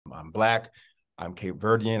I'm Black, I'm Cape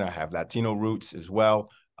Verdean, I have Latino roots as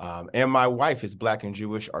well. And my wife is Black and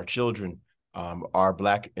Jewish. Our children are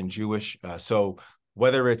Black and Jewish. So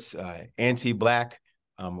whether it's anti-Black,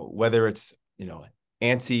 whether it's,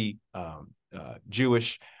 anti-Jewish,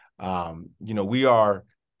 we are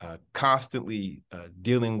constantly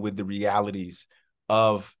dealing with the realities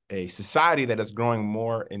of a society that is growing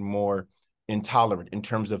more and more intolerant in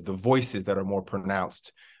terms of the voices that are more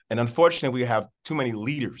pronounced. And unfortunately, we have too many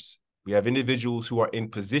leaders. We have individuals who are in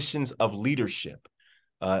positions of leadership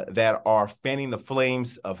that are fanning the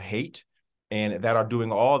flames of hate and that are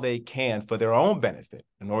doing all they can for their own benefit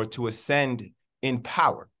in order to ascend in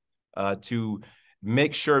power, to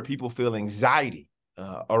make sure people feel anxiety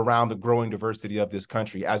around the growing diversity of this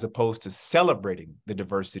country, as opposed to celebrating the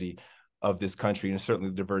diversity of this country and certainly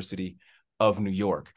the diversity of New York.